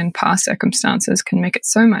other and past circumstances, can make it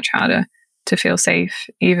so much harder to feel safe,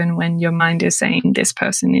 even when your mind is saying, this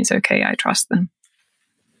person is okay, I trust them.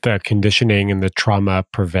 The conditioning and the trauma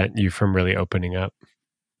prevent you from really opening up.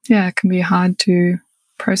 Yeah, it can be hard to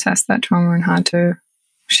process that trauma and hard to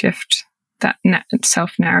shift that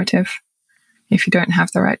self-narrative if you don't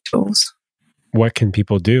have the right tools. What can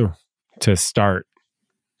people do to start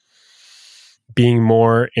being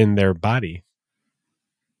more in their body?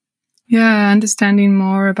 Yeah, understanding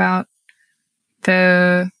more about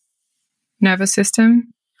the nervous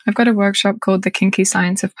system. I've got a workshop called The Kinky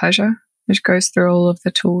Science of Pleasure, which goes through all of the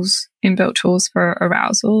tools, inbuilt tools for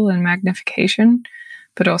arousal and magnification,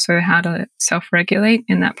 but also how to self-regulate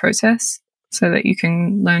in that process so that you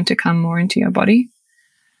can learn to come more into your body.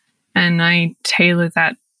 And I tailor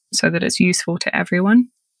that so that it's useful to everyone.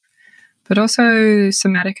 But also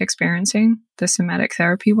somatic experiencing, the somatic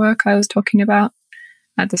therapy work I was talking about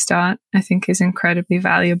at the start, I think is incredibly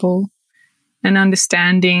valuable. And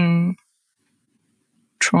understanding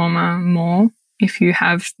trauma more, if you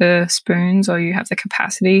have the spoons or you have the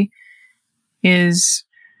capacity, is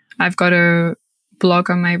I've got a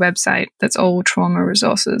blog on my website that's all trauma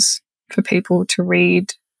resources for people to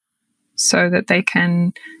read so that they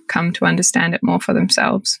can come to understand it more for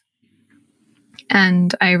themselves.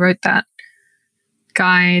 And I wrote that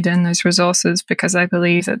guide and those resources because I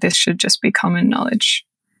believe that this should just be common knowledge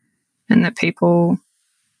and that people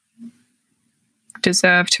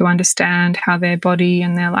deserve to understand how their body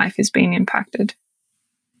and their life is being impacted.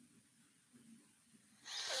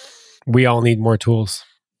 We all need more tools.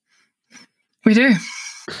 We do.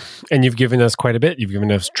 And you've given us quite a bit. You've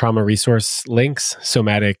given us trauma resource links,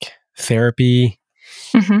 somatic therapy,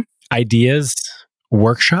 ideas,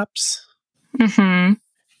 workshops,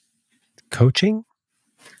 coaching.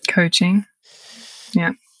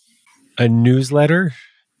 Yeah. A newsletter.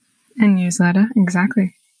 A newsletter,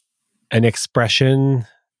 exactly. An expression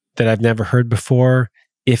that I've never heard before,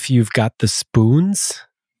 if you've got the spoons.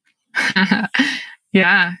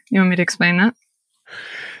 Yeah. You want me to explain that?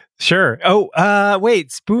 Sure. Oh,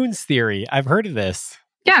 wait, spoons theory. I've heard of this.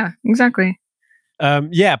 Yeah, exactly.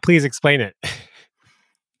 Yeah, please explain it.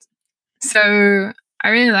 So I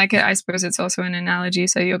really like it. I suppose it's also an analogy,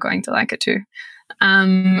 so you're going to like it too,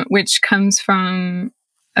 which comes from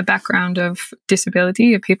a background of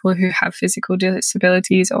disability, of people who have physical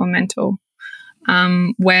disabilities or mental,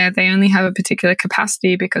 where they only have a particular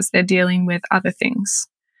capacity because they're dealing with other things.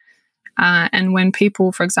 And when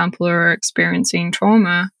people, for example, are experiencing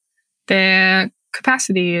trauma, their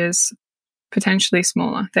capacity is potentially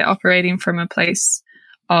smaller. They're operating from a place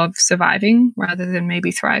of surviving rather than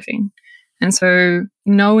maybe thriving. And so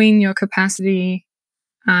knowing your capacity,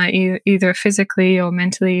 either physically or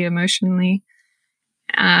mentally, emotionally,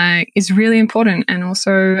 is really important. And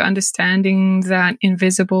also understanding that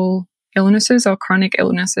invisible illnesses or chronic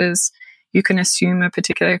illnesses, you can assume a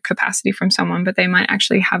particular capacity from someone, but they might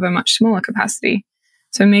actually have a much smaller capacity.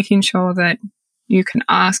 So making sure that you can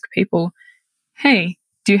ask people, hey,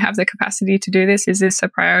 do you have the capacity to do this? Is this a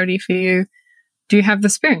priority for you? Do you have the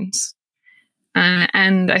spoons?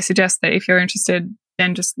 And I suggest that if you're interested,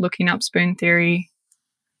 then just looking up spoon theory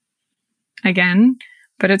again.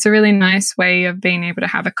 But it's a really nice way of being able to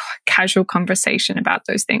have a casual conversation about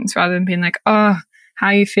those things rather than being like, oh, how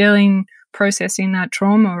are you feeling processing that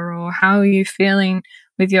trauma? Or how are you feeling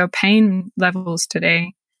with your pain levels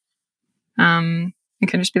today? You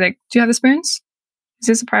can just be like, do you have the spoons? Is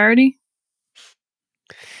this a priority?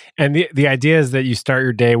 And the idea is that you start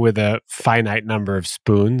your day with a finite number of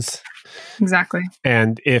spoons. Exactly.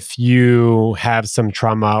 And if you have some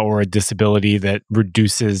trauma or a disability that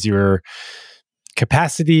reduces your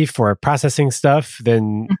capacity for processing stuff,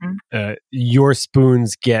 then your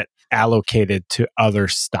spoons get allocated to other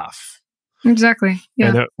stuff. Exactly. Yeah.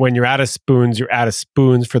 And when you're out of spoons, you're out of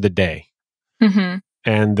spoons for the day.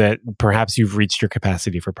 And that perhaps you've reached your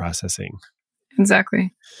capacity for processing.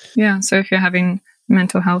 Exactly. Yeah. So if you're having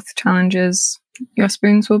mental health challenges, your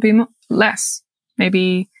spoons will be less.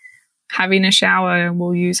 Maybe having a shower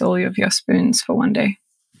will use all of your spoons for one day.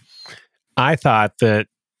 I thought that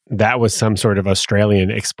was some sort of Australian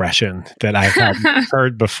expression that I hadn't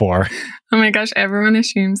heard before. Oh my gosh, everyone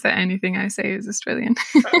assumes that anything I say is Australian.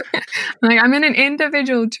 I'm an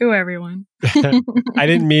individual too, everyone. I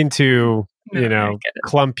didn't mean to,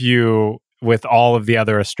 clump you with all of the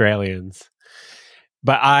other Australians.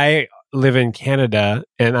 But I live in Canada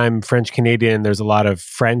and I'm French Canadian. There's a lot of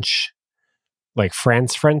French, like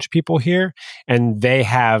French people here, and they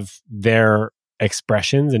have their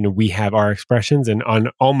expressions and we have our expressions. And on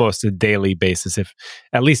almost a daily basis, if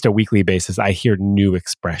at least a weekly basis, I hear new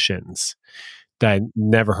expressions that I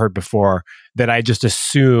never heard before that I just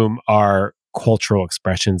assume are cultural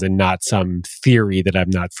expressions and not some theory that I'm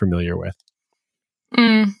not familiar with.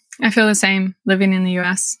 I feel the same living in the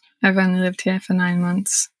US. I've only lived here for 9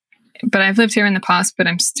 months, but I've lived here in the past, but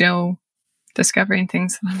I'm still discovering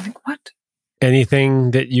things. And I'm like, what?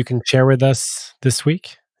 Anything that you can share with us this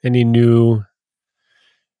week? Any new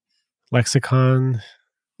lexicon?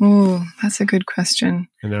 Oh, that's a good question.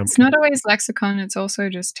 It's not always lexicon. It's also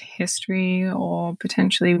just history or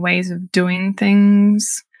potentially ways of doing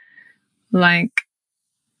things, like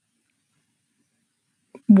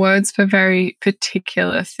words for very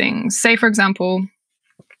particular things. Say, for example,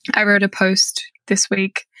 I wrote a post this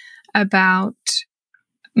week about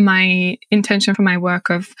my intention for my work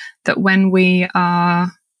of that when we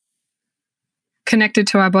are connected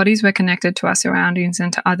to our bodies, we're connected to our surroundings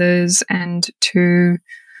and to others and to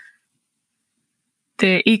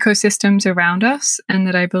the ecosystems around us. And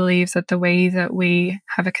that I believe that the way that we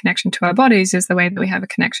have a connection to our bodies is the way that we have a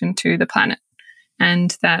connection to the planet,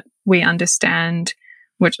 and that we understand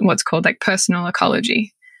what's called like personal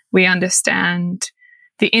ecology. We understand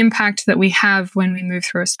the impact that we have when we move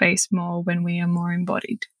through a space more, when we are more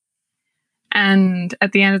embodied. And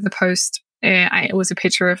at the end of the post, it was a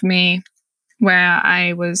picture of me where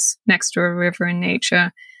I was next to a river in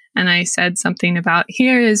nature. And I said something about,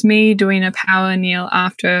 here is me doing a power kneel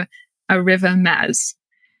after a river Maz.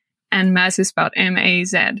 And Maz is spelled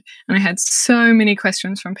M-A-Z. And I had so many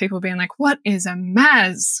questions from people being like, what is a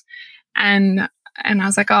Maz? And I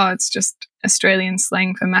was like, oh, it's just Australian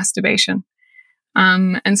slang for masturbation.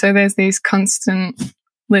 And so there's these constant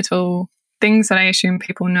little things that I assume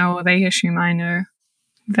people know, or they assume I know,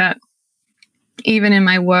 that even in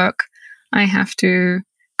my work, I have to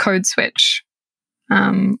code switch.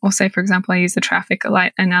 Or say, for example, I use the traffic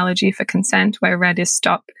light analogy for consent, where red is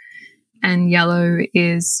stop and yellow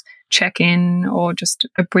is check-in or just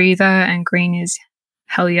a breather, and green is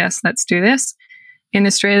hell yes, let's do this. In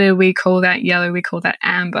Australia, we call that yellow, we call that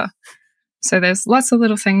amber. So there's lots of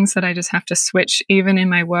little things that I just have to switch, even in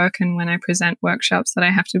my work and when I present workshops, that I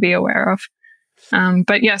have to be aware of.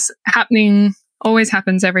 But yes, always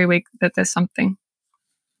happens every week that there's something.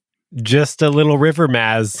 Just a little river,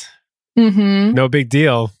 Maz. Mm-hmm. No big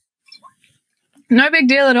deal. No big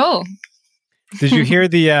deal at all. Did you hear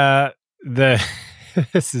the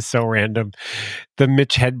this is so random, the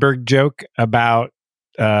Mitch Hedberg joke about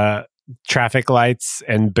traffic lights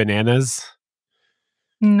and bananas?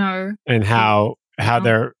 No. And how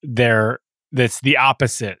they're that's the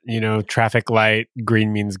opposite. Traffic light,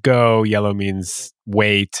 green means go, yellow means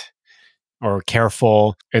wait or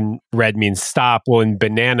careful, and red means stop. Well, in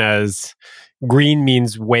bananas, green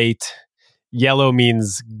means wait, yellow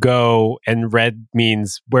means go, and red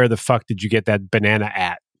means where the fuck did you get that banana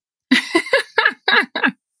at?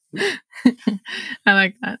 I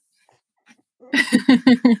like that.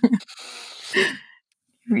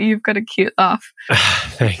 You've got a cute laugh.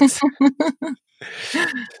 Thanks.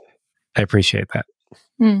 I appreciate that.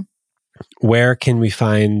 Mm. Where can we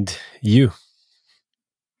find you?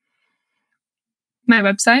 My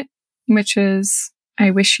website, which is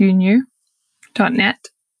iwishyouKnew.net,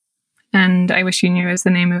 and I Wish You Knew is the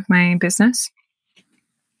name of my business.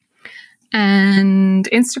 And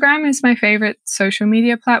Instagram is my favorite social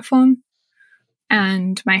media platform,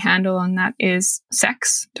 and my handle on that is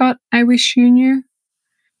sex.iwishyouKnew.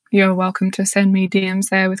 You're welcome to send me DMs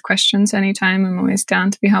there with questions anytime. I'm always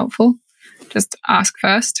down to be helpful. Just ask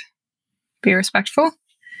first. Be respectful.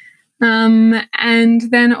 And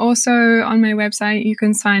then also on my website, you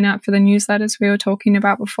can sign up for the newsletters we were talking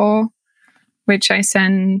about before, which I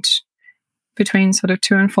send between sort of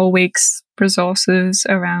 2 and 4 weeks, resources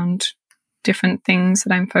around different things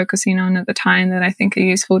that I'm focusing on at the time that I think are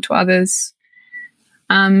useful to others.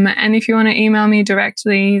 And if you want to email me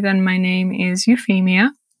directly, then my name is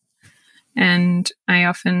Euphemia. And I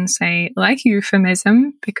often say like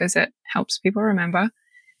euphemism because it helps people remember.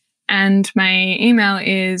 And my email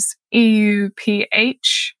is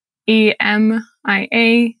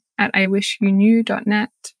euphemia@iwishyouKnew.net.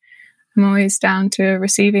 I'm always down to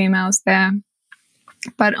receive emails there.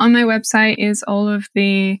 But on my website is all of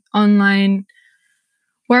the online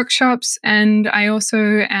workshops, and I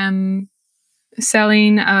also am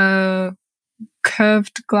selling a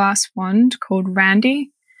curved glass wand called Randy,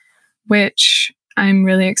 which I'm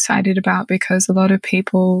really excited about because a lot of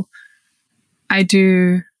people, I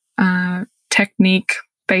do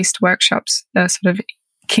technique-based workshops, sort of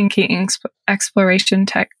kinky exploration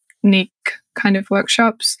technique kind of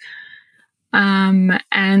workshops.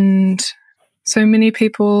 And so many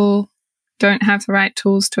people don't have the right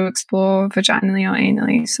tools to explore vaginally or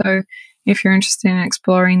anally. So if you're interested in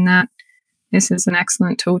exploring that, this is an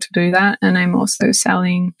excellent tool to do that. And I'm also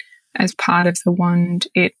selling, as part of the wand,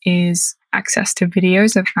 it is access to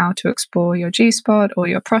videos of how to explore your G-spot or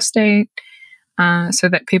your prostate, so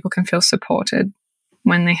that people can feel supported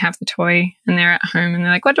when they have the toy and they're at home and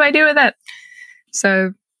they're like, what do I do with it?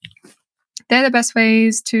 So they're the best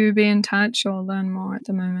ways to be in touch or learn more at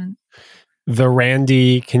the moment. The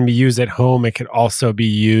Randy can be used at home. It could also be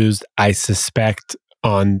used, I suspect,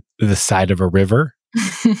 on the side of a river.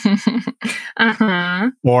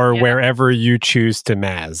 Or wherever you choose to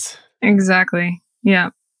Maz. Exactly. Yeah.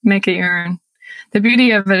 Make it your own. The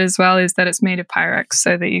beauty of it as well is that it's made of Pyrex,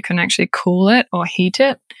 so that you can actually cool it or heat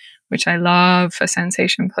it, which I love for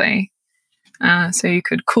sensation play. So you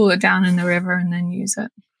could cool it down in the river and then use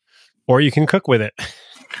it. Or you can cook with it.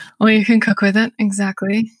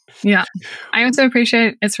 Exactly. Yeah. I also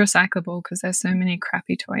appreciate it's recyclable because there's so many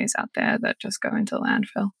crappy toys out there that just go into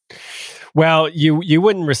landfill. Well, you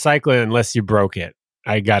wouldn't recycle it unless you broke it,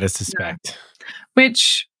 I gotta suspect. No.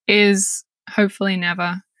 Which is hopefully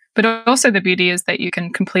never. But also the beauty is that you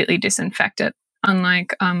can completely disinfect it.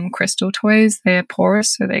 Unlike crystal toys, they're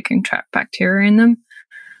porous, so they can trap bacteria in them.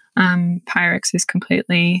 Pyrex is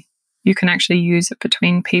completely, you can actually use it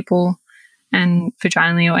between people and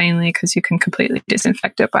vaginally or anally because you can completely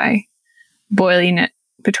disinfect it by boiling it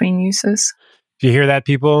between uses. Do you hear that,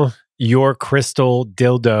 people? Your crystal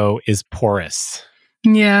dildo is porous.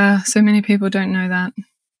 Yeah, so many people don't know that.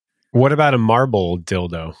 What about a marble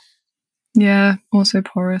dildo? Yeah, also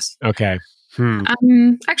porous. Okay.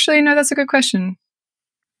 Actually, no, that's a good question.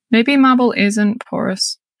 Maybe marble isn't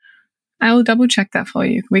porous. I'll double check that for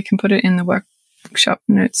you. We can put it in the workshop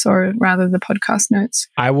notes, or rather the podcast notes.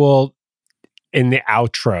 I will in the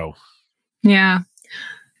outro. Yeah.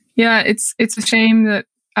 Yeah, it's a shame that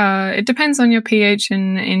it depends on your pH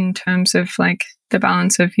in terms of like the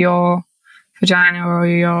balance of your vagina or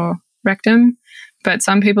your rectum. But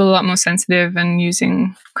some people are a lot more sensitive, and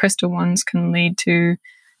using crystal ones can lead to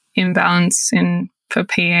imbalance for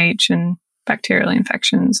pH and bacterial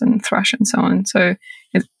infections and thrush and so on. So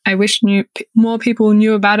I wish more people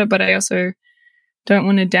knew about it, but I also don't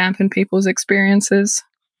want to dampen people's experiences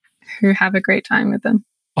who have a great time with them.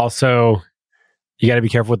 Also, you got to be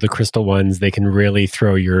careful with the crystal ones. They can really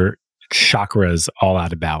throw your chakras all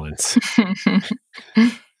out of balance.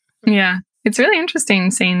 Yeah. It's really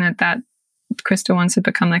interesting seeing that crystal ones have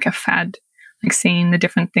become like a fad, like seeing the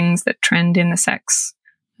different things that trend in the sex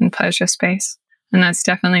and pleasure space. And that's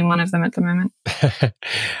definitely one of them at the moment.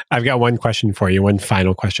 I've got one question for you, one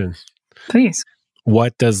final question. Please.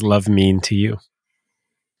 What does love mean to you?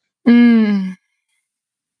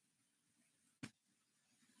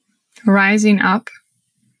 Rising up.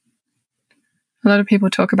 A lot of people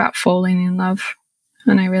talk about falling in love,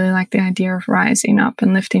 and I really like the idea of rising up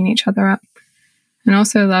and lifting each other up, and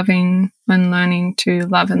also loving and learning to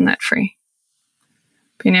love and let free,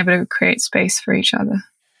 being able to create space for each other.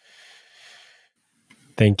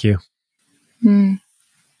 Thank you.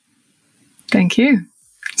 Thank you.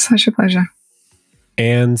 Such a pleasure.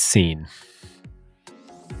 And scene.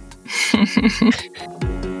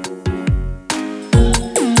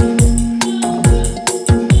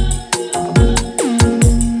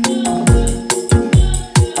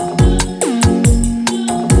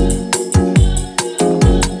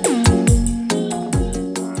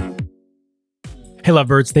 Hey,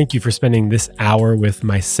 lovebirds, thank you for spending this hour with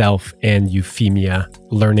myself and Euphemia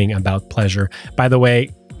learning about pleasure. By the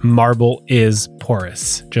way, marble is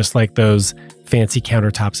porous, just like those fancy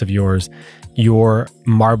countertops of yours. Your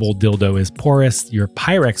marble dildo is porous. Your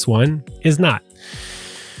Pyrex one is not.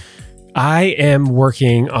 I am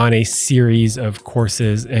working on a series of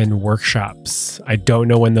courses and workshops. I don't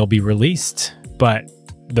know when they'll be released, but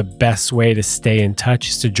the best way to stay in touch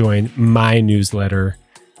is to join my newsletter.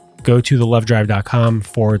 Go to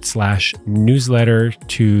thelovedrive.com/newsletter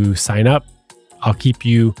to sign up. I'll keep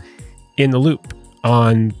you in the loop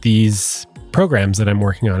on these programs that I'm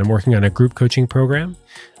working on. I'm working on a group coaching program.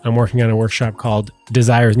 I'm working on a workshop called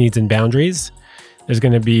Desires, Needs, and Boundaries. There's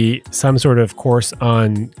going to be some sort of course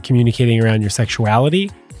on communicating around your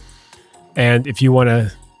sexuality. And if you want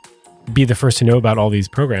to be the first to know about all these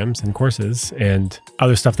programs and courses and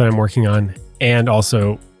other stuff that I'm working on, and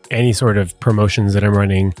also any sort of promotions that I'm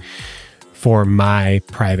running for my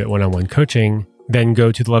private one-on-one coaching, then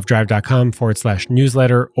go to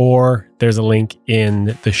thelovedrive.com/newsletter, or there's a link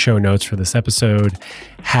in the show notes for this episode.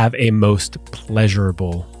 Have a most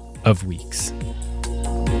pleasurable of weeks.